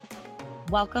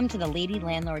Welcome to the Lady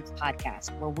Landlords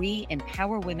podcast, where we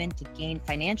empower women to gain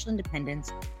financial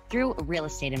independence through real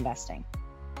estate investing.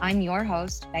 I'm your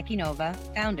host, Becky Nova,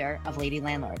 founder of Lady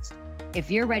Landlords. If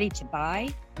you're ready to buy,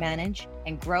 manage,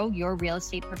 and grow your real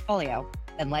estate portfolio,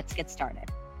 then let's get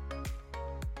started.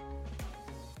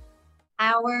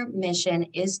 Our mission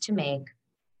is to make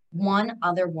one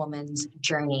other woman's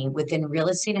journey within real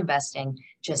estate investing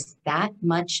just that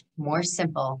much more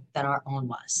simple than our own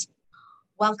was.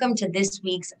 Welcome to this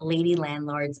week's Lady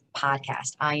Landlords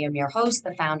podcast. I am your host,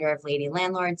 the founder of Lady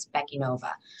Landlords, Becky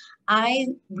Nova. I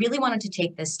really wanted to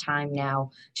take this time now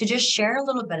to just share a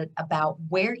little bit about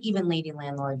where even Lady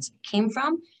Landlords came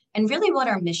from and really what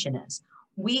our mission is.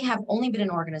 We have only been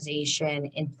an organization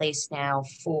in place now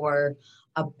for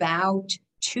about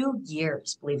 2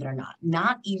 years, believe it or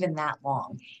not even that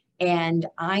long. And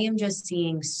I am just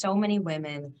seeing so many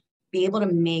women be able to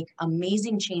make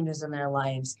amazing changes in their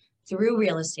lives through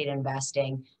real estate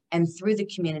investing and through the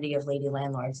community of Lady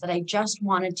Landlords that I just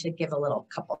wanted to give a little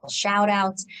couple of shout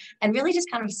outs and really just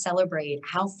kind of celebrate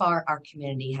how far our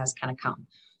community has kind of come.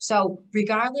 So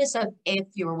regardless of if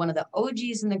you were one of the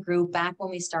OGs in the group back when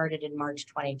we started in March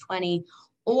 2020,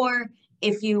 or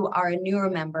if you are a newer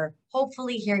member,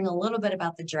 hopefully hearing a little bit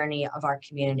about the journey of our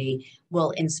community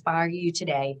will inspire you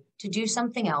today to do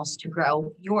something else to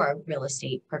grow your real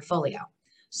estate portfolio.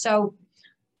 So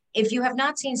if you have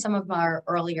not seen some of our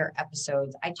earlier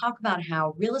episodes, I talk about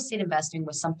how real estate investing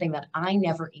was something that I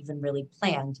never even really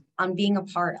planned on being a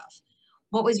part of.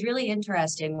 What was really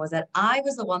interesting was that I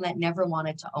was the one that never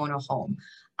wanted to own a home.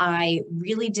 I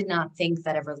really did not think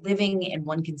that ever living in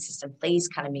one consistent place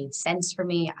kind of made sense for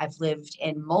me. I've lived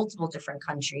in multiple different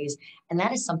countries, and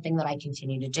that is something that I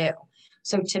continue to do.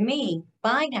 So to me,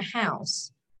 buying a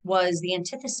house was the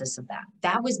antithesis of that.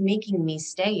 That was making me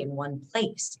stay in one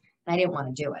place. I didn't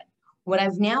want to do it. What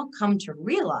I've now come to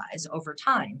realize over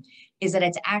time is that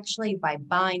it's actually by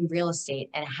buying real estate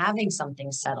and having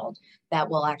something settled that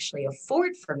will actually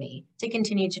afford for me to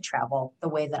continue to travel the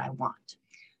way that I want.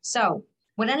 So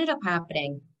what ended up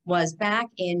happening was back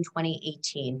in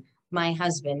 2018, my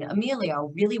husband,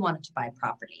 Emilio, really wanted to buy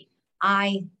property.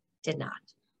 I did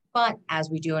not. But as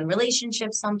we do in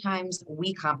relationships, sometimes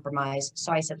we compromise.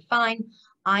 So I said, fine,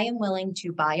 I am willing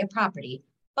to buy a property,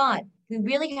 but we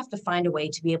really have to find a way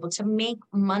to be able to make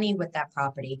money with that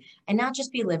property and not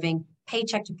just be living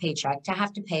paycheck to paycheck to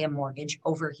have to pay a mortgage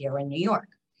over here in New York.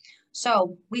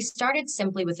 So we started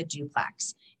simply with a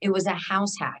duplex. It was a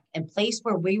house hack and place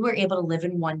where we were able to live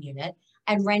in one unit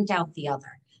and rent out the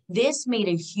other. This made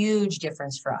a huge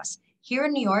difference for us. Here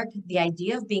in New York, the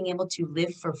idea of being able to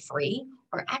live for free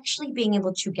or actually being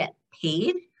able to get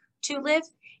paid to live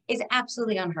is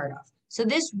absolutely unheard of. So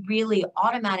this really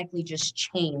automatically just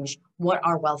changed what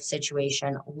our wealth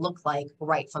situation looked like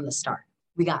right from the start.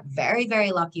 We got very,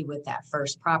 very lucky with that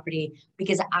first property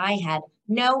because I had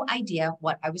no idea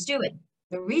what I was doing.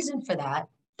 The reason for that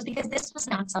was because this was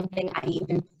not something I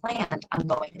even planned on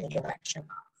going in the direction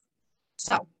of.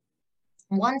 So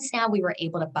once now we were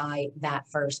able to buy that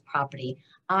first property,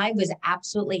 I was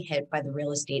absolutely hit by the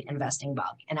real estate investing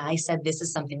bug. And I said, this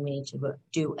is something we need to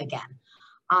do again.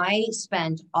 I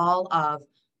spent all of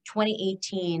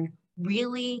 2018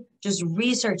 really just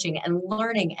researching and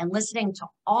learning and listening to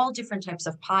all different types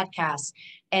of podcasts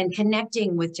and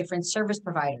connecting with different service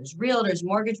providers, realtors,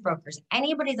 mortgage brokers,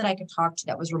 anybody that I could talk to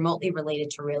that was remotely related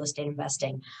to real estate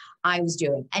investing, I was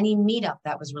doing. Any meetup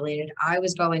that was related, I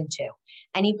was going to.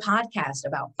 Any podcast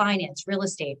about finance, real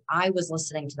estate, I was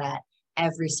listening to that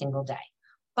every single day.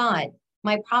 But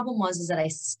my problem was that I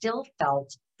still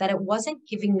felt that it wasn't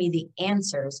giving me the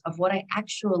answers of what I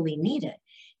actually needed.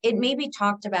 It maybe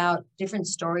talked about different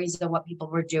stories of what people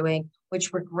were doing,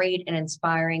 which were great and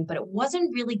inspiring, but it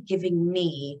wasn't really giving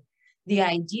me the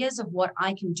ideas of what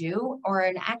I can do or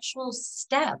an actual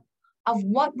step of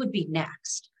what would be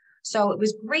next. So it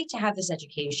was great to have this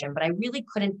education, but I really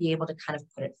couldn't be able to kind of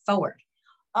put it forward.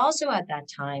 Also at that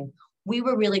time, we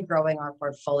were really growing our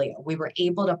portfolio. We were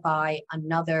able to buy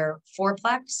another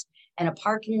fourplex and a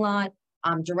parking lot.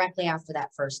 Directly after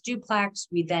that first duplex,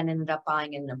 we then ended up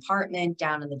buying an apartment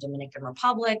down in the Dominican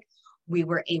Republic. We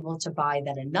were able to buy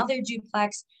then another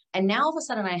duplex. And now all of a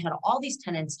sudden I had all these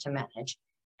tenants to manage.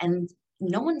 And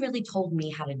no one really told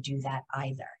me how to do that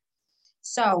either.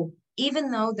 So even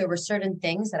though there were certain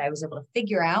things that I was able to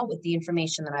figure out with the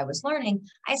information that I was learning,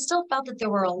 I still felt that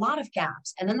there were a lot of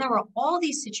gaps. And then there were all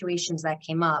these situations that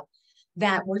came up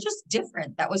that were just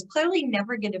different, that was clearly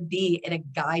never going to be in a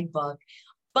guidebook.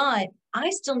 But I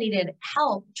still needed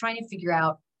help trying to figure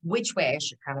out which way I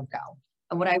should kind of go.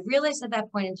 And what I realized at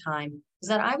that point in time was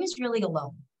that I was really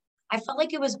alone. I felt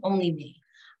like it was only me.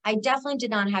 I definitely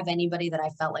did not have anybody that I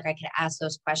felt like I could ask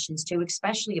those questions to,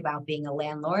 especially about being a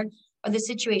landlord or the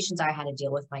situations I had to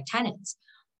deal with my tenants.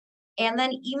 And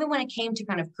then even when it came to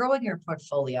kind of growing your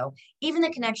portfolio, even the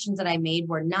connections that I made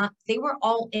were not, they were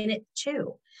all in it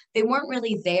too. They weren't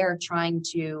really there trying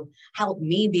to help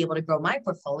me be able to grow my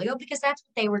portfolio because that's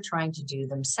what they were trying to do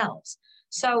themselves.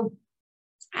 So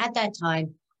at that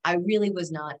time, I really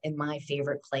was not in my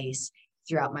favorite place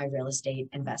throughout my real estate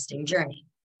investing journey.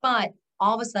 But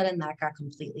all of a sudden, that got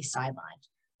completely sidelined.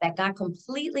 That got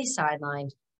completely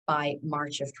sidelined by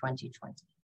March of 2020.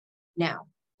 Now,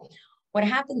 what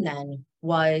happened then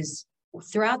was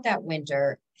throughout that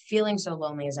winter, feeling so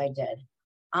lonely as I did,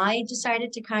 I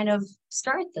decided to kind of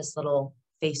start this little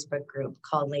Facebook group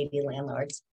called Lady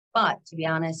Landlords. But to be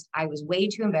honest, I was way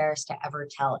too embarrassed to ever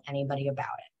tell anybody about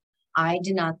it. I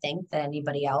did not think that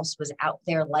anybody else was out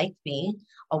there like me,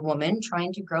 a woman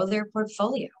trying to grow their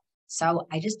portfolio. So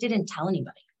I just didn't tell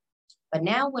anybody. But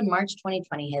now, when March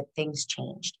 2020 hit, things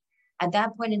changed. At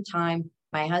that point in time,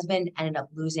 my husband ended up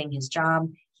losing his job.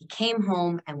 He came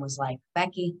home and was like,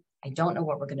 Becky, I don't know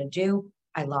what we're going to do.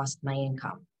 I lost my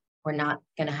income. We're not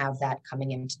going to have that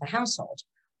coming into the household.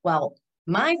 Well,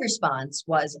 my response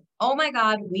was, oh my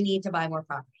God, we need to buy more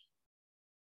property.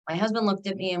 My husband looked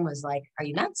at me and was like, are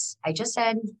you nuts? I just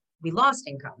said we lost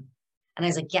income. And I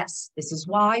was like, yes, this is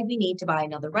why we need to buy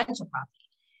another rental property.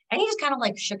 And he just kind of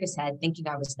like shook his head, thinking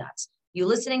I was nuts. You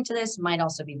listening to this might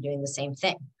also be doing the same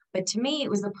thing. But to me, it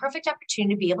was the perfect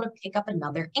opportunity to be able to pick up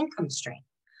another income stream.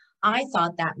 I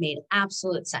thought that made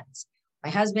absolute sense. My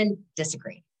husband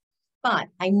disagreed. But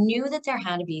I knew that there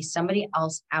had to be somebody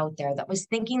else out there that was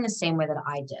thinking the same way that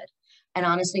I did. And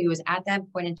honestly, it was at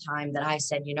that point in time that I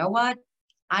said, you know what?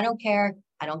 I don't care.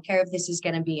 I don't care if this is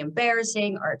going to be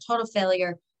embarrassing or a total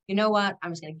failure. You know what?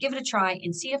 I'm just going to give it a try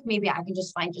and see if maybe I can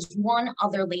just find just one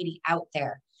other lady out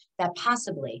there that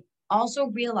possibly also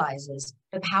realizes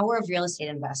the power of real estate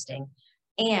investing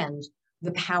and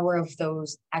the power of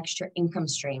those extra income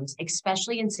streams,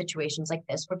 especially in situations like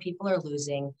this where people are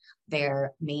losing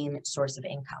their main source of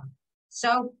income.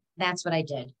 So that's what I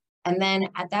did. And then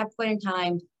at that point in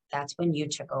time, that's when you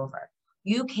took over.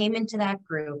 You came into that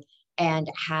group and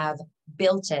have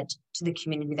built it to the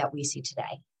community that we see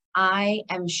today. I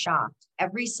am shocked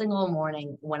every single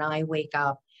morning when I wake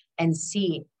up and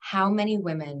see how many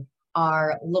women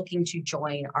are looking to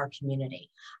join our community.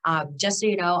 Just so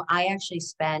you know, I actually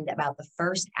spend about the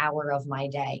first hour of my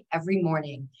day every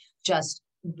morning just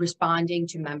responding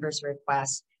to members'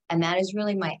 requests. And that is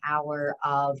really my hour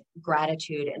of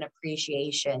gratitude and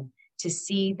appreciation to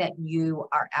see that you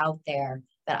are out there,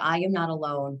 that I am not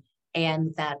alone,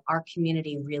 and that our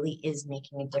community really is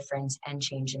making a difference and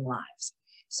changing lives.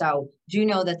 So do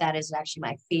know that that is actually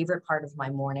my favorite part of my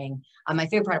morning, my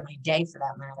favorite part of my day for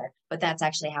that matter, but that's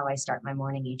actually how I start my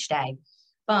morning each day.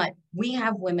 But we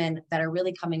have women that are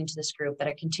really coming into this group that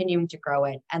are continuing to grow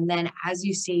it. And then as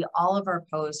you see, all of our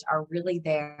posts are really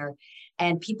there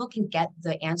and people can get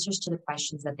the answers to the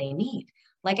questions that they need.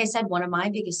 Like I said, one of my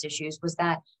biggest issues was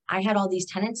that I had all these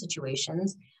tenant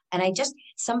situations and I just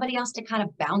somebody else to kind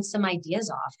of bounce some ideas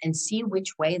off and see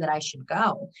which way that I should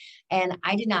go. And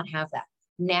I did not have that.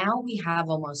 Now we have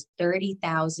almost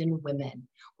 30,000 women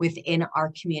within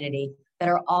our community that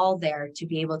are all there to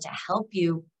be able to help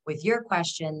you with your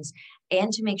questions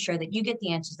and to make sure that you get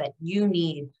the answers that you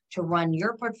need to run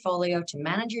your portfolio, to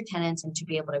manage your tenants, and to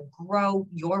be able to grow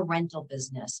your rental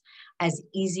business as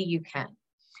easy you can.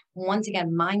 Once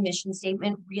again, my mission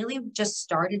statement really just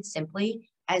started simply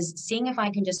as seeing if I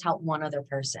can just help one other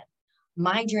person.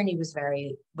 My journey was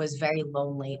very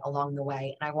lonely along the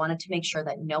way, and I wanted to make sure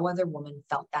that no other woman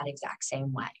felt that exact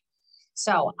same way.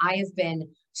 So I have been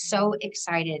so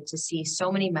excited to see so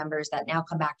many members that now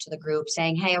come back to the group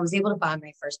saying, hey, I was able to buy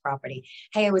my first property.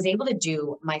 Hey, I was able to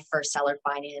do my first seller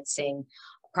financing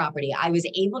property. I was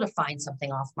able to find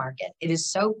something off market. It is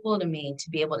so cool to me to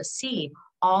be able to see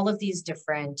all of these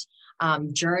different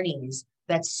journeys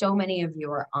that so many of you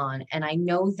are on. And I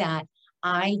know that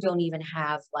I don't even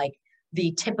have like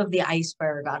the tip of the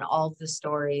iceberg on all of the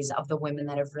stories of the women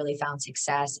that have really found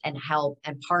success and help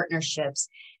and partnerships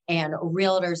and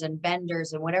realtors and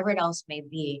vendors and whatever it else may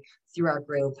be through our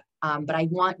group. But I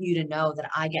want you to know that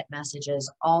I get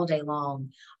messages all day long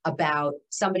about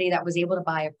somebody that was able to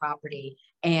buy a property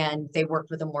and they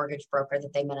worked with a mortgage broker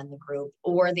that they met in the group,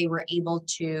 or they were able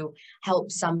to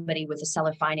help somebody with a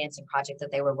seller financing project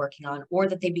that they were working on, or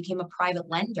that they became a private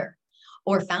lender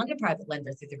or found a private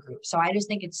lender through the group. So I just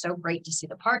think it's so great to see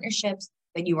the partnerships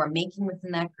that you are making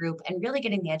within that group and really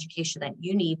getting the education that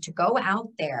you need to go out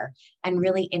there and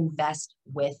really invest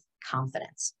with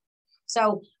confidence.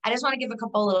 So I just want to give a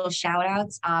couple little shout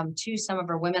outs to some of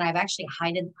our women. I've actually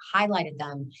highlighted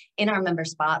them in our member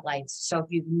spotlights. So if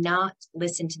you've not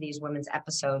listened to these women's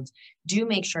episodes, do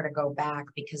make sure to go back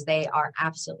because they are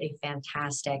absolutely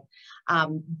fantastic.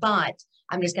 But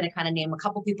I'm just going to kind of name a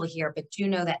couple people here, but do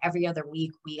know that every other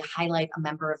week we highlight a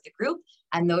member of the group,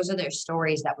 and those are their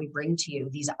stories that we bring to you.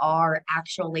 These are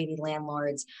actual lady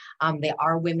landlords. They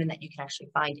are women that you can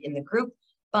actually find in the group,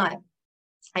 but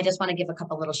I just want to give a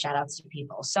couple little shout outs to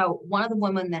people. So one of the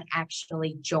women that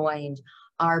actually joined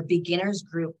our beginners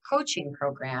group coaching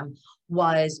program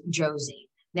was Josie.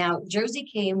 Now, Josie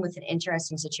came with an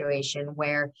interesting situation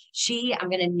where I'm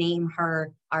going to name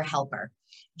her our helper.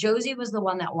 Josie was the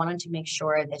one that wanted to make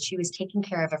sure that she was taking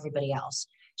care of everybody else.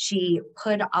 She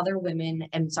put other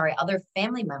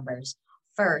family members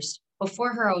first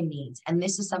before her own needs. And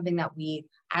this is something that we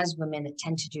as women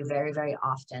tend to do very, very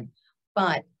often.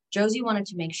 But Josie wanted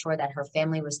to make sure that her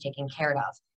family was taken care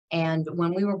of. And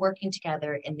when we were working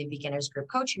together in the beginners group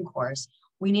coaching course,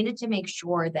 we needed to make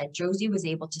sure that Josie was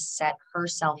able to set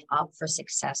herself up for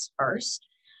success first.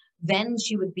 Then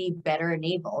she would be better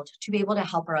enabled to be able to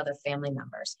help her other family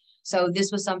members. So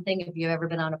this was something, if you've ever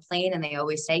been on a plane and they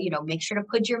always say, make sure to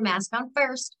put your mask on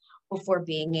first before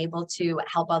being able to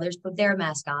help others put their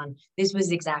mask on. This was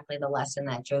exactly the lesson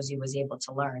that Josie was able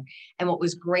to learn. And what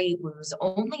was great was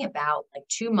only about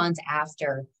 2 months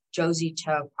after Josie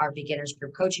took our beginners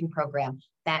group coaching program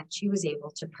that she was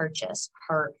able to purchase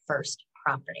her first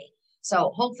property.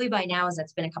 So hopefully by now, as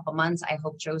that's been a couple months, I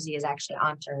hope Josie is actually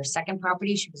onto her second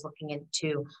property. She was looking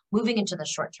into moving into the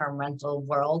short-term rental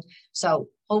world. So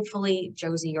hopefully,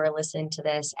 Josie, you're listening to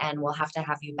this, and we'll have to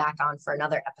have you back on for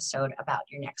another episode about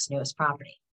your next newest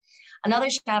property. Another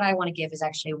shout I want to give is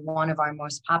actually one of our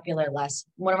most popular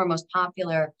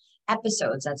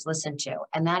episodes that's listened to,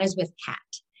 and that is with Kat.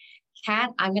 Kat,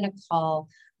 I'm going to call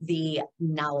the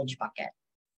knowledge bucket.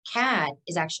 Kat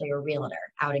is actually a realtor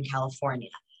out in California.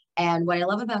 And what I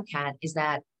love about Kat is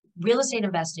that real estate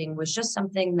investing was just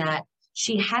something that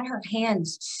she had her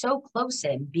hands so close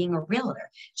in being a realtor.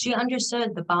 She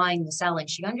understood the buying, the selling,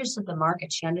 she understood the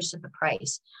market, she understood the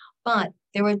price. But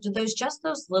there were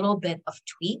those little bit of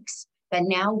tweaks that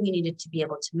now we needed to be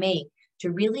able to make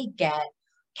to really get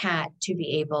Kat to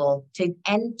be able to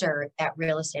enter that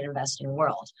real estate investing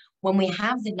world. When we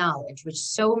have the knowledge, which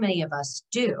so many of us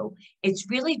do, it's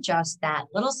really just that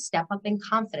little step up in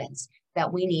confidence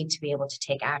that we need to be able to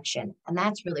take action. And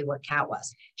that's really what Kat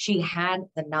was. She had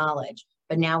the knowledge,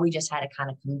 but now we just had to kind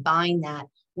of combine that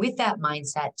with that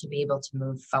mindset to be able to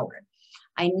move forward.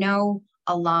 I know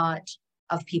a lot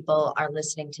of people are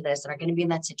listening to this and are going to be in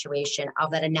that situation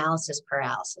of that analysis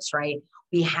paralysis, right?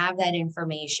 We have that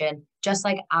information, just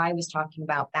like I was talking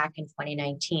about back in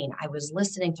 2019. I was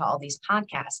listening to all these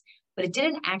podcasts, but it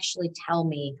didn't actually tell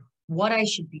me what I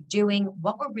should be doing,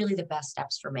 what were really the best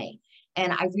steps for me.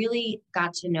 And I really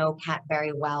got to know Kat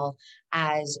very well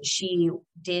as she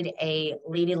did a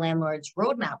Lady Landlords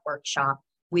Roadmap workshop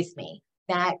with me.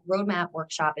 That roadmap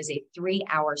workshop is a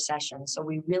 3-hour session. So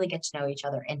we really get to know each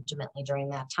other intimately during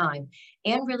that time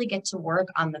and really get to work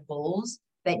on the goals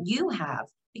that you have,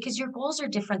 because your goals are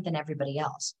different than everybody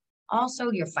else. Also,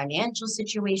 your financial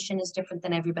situation is different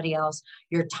than everybody else.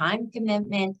 Your time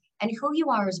commitment and who you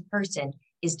are as a person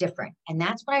is different. And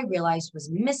that's what I realized was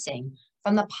missing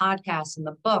from the podcasts and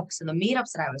the books and the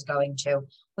meetups that I was going to.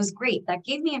 Was great. That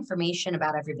gave me information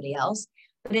about everybody else,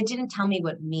 but it didn't tell me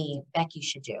what me, Becky,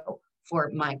 should do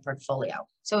for my portfolio.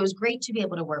 So it was great to be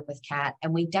able to work with Kat,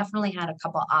 and we definitely had a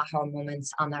couple aha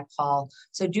moments on that call.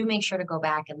 So do make sure to go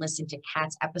back and listen to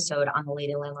Kat's episode on the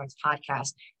Lady Landlords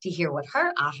podcast to hear what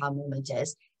her aha moment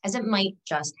is, as it might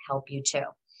just help you too.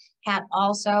 Kat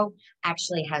also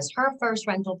actually has her first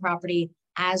rental property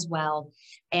as well,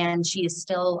 and she is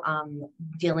still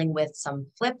dealing with some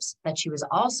flips that she was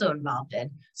also involved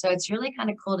in. So it's really kind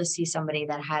of cool to see somebody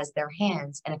that has their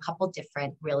hands in a couple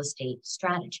different real estate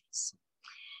strategies.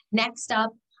 Next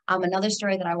up, another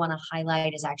story that I want to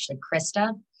highlight is actually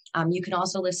Krista. You can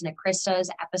also listen to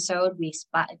Krista's episode. We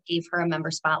gave her a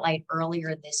member spotlight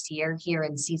earlier this year here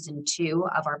in season 2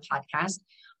 of our podcast.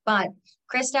 But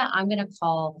Krista, I'm going to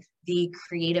call the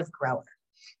creative grower.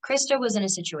 Krista was in a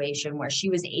situation where she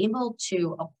was able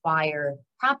to acquire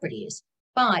properties,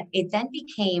 but it then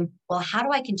became, well, how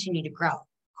do I continue to grow?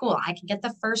 Cool, I can get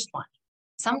the first one.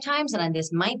 Sometimes, and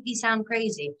this might sound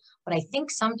crazy, but I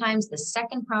think sometimes the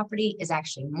second property is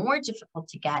actually more difficult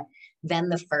to get than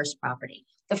the first property.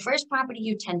 The first property,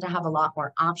 you tend to have a lot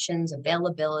more options,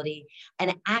 availability,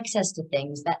 and access to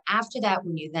things that after that,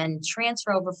 when you then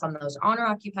transfer over from those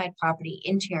owner-occupied property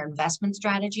into your investment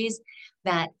strategies,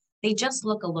 that they just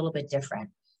look a little bit different.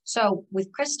 So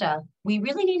with Krista, we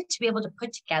really needed to be able to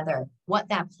put together what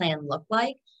that plan looked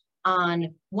like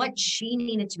on what she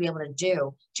needed to be able to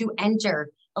do to enter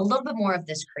a little bit more of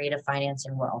this creative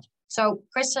financing world. So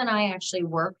Krista and I actually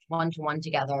worked one-to-one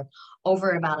together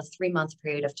over about a 3-month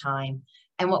period of time.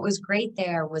 And what was great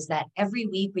there was that every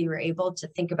week we were able to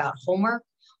think about homework.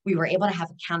 We were able to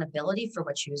have accountability for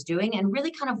what she was doing and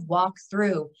really kind of walk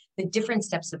through the different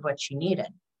steps of what she needed.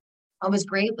 What was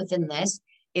great within this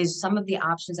is some of the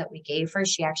options that we gave her,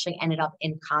 she actually ended up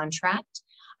in contract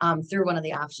through one of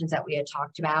the options that we had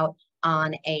talked about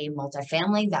on a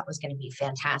multifamily. That was going to be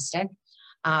fantastic.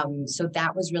 So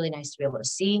that was really nice to be able to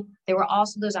see. There were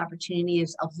also those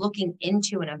opportunities of looking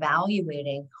into and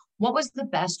evaluating what was the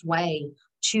best way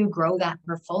to grow that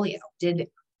portfolio. Did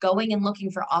going and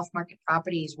looking for off-market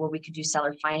properties where we could do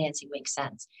seller financing make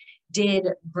sense? Did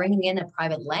bringing in a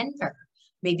private lender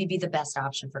maybe be the best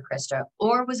option for Krista?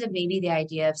 Or was it maybe the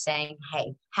idea of saying,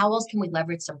 hey, how else can we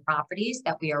leverage some properties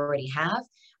that we already have?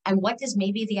 And what does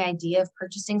maybe the idea of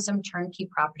purchasing some turnkey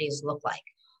properties look like?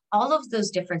 All of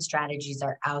those different strategies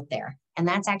are out there. And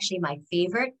that's actually my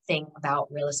favorite thing about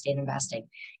real estate investing,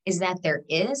 is that there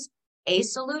is a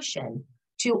solution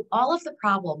to all of the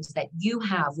problems that you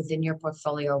have within your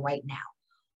portfolio right now.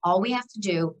 All we have to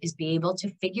do is be able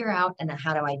to figure out and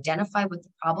how to identify what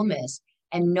the problem is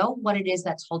and know what it is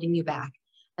that's holding you back.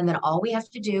 And then all we have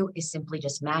to do is simply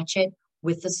just match it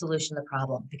with the solution to the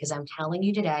problem. Because I'm telling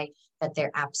you today that there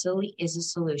absolutely is a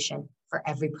solution for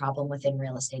every problem within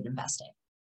real estate investing.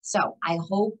 So I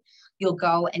hope you'll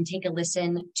go and take a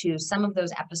listen to some of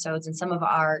those episodes and some of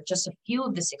just a few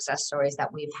of the success stories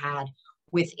that we've had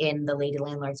within the Lady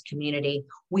Landlords community.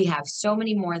 We have so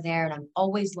many more there, and I'm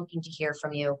always looking to hear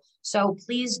from you. So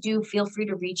please do feel free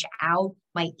to reach out.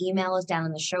 My email is down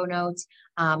in the show notes,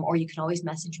 or you can always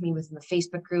message me within the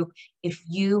Facebook group. If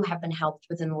you have been helped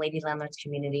within the Lady Landlords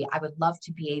community, I would love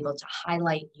to be able to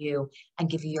highlight you and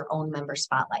give you your own member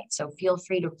spotlight. So feel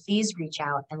free to please reach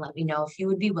out and let me know if you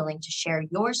would be willing to share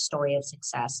your story of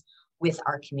success with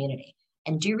our community.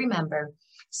 And do remember,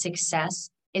 success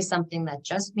is something that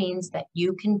just means that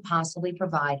you can possibly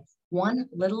provide one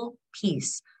little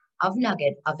piece of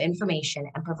nugget of information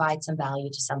and provide some value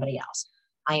to somebody else.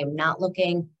 I am not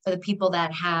looking for the people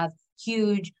that have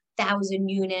huge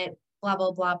 1,000-unit, blah,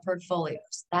 blah, blah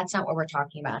portfolios. That's not what we're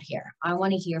talking about here. I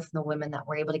want to hear from the women that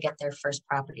were able to get their first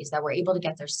properties, that were able to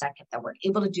get their second, that were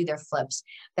able to do their flips,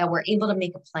 that were able to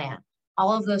make a plan.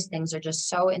 All of those things are just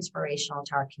so inspirational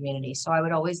to our community. So I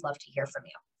would always love to hear from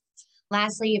you.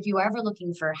 Lastly, if you are ever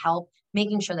looking for help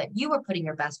making sure that you are putting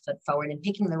your best foot forward and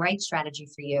picking the right strategy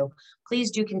for you, please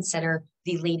do consider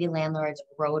the Lady Landlords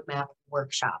Roadmap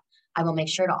Workshop. I will make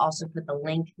sure to also put the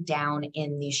link down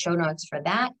in the show notes for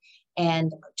that.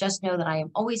 And just know that I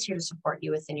am always here to support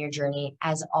you within your journey,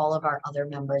 as all of our other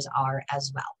members are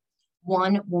as well.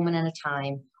 One woman at a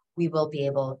time, we will be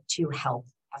able to help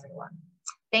everyone.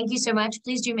 Thank you so much.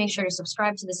 Please do make sure to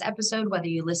subscribe to this episode, whether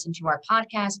you listen to our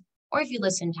podcast or if you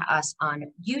listen to us on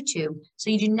YouTube, so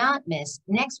you do not miss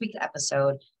next week's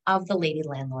episode of the Lady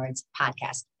Landlords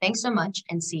podcast. Thanks so much,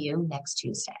 and see you next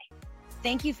Tuesday.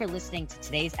 Thank you for listening to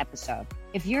today's episode.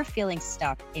 If you're feeling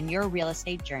stuck in your real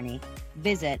estate journey,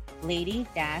 visit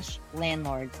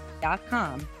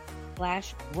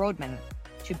lady-landlords.com/roadmap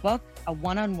to book a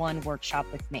one-on-one workshop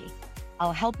with me.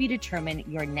 I'll help you determine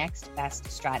your next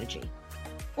best strategy.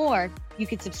 Or you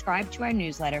can subscribe to our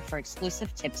newsletter for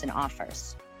exclusive tips and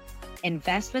offers.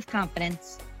 Invest with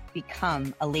confidence.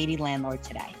 Become a Lady Landlord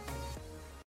today.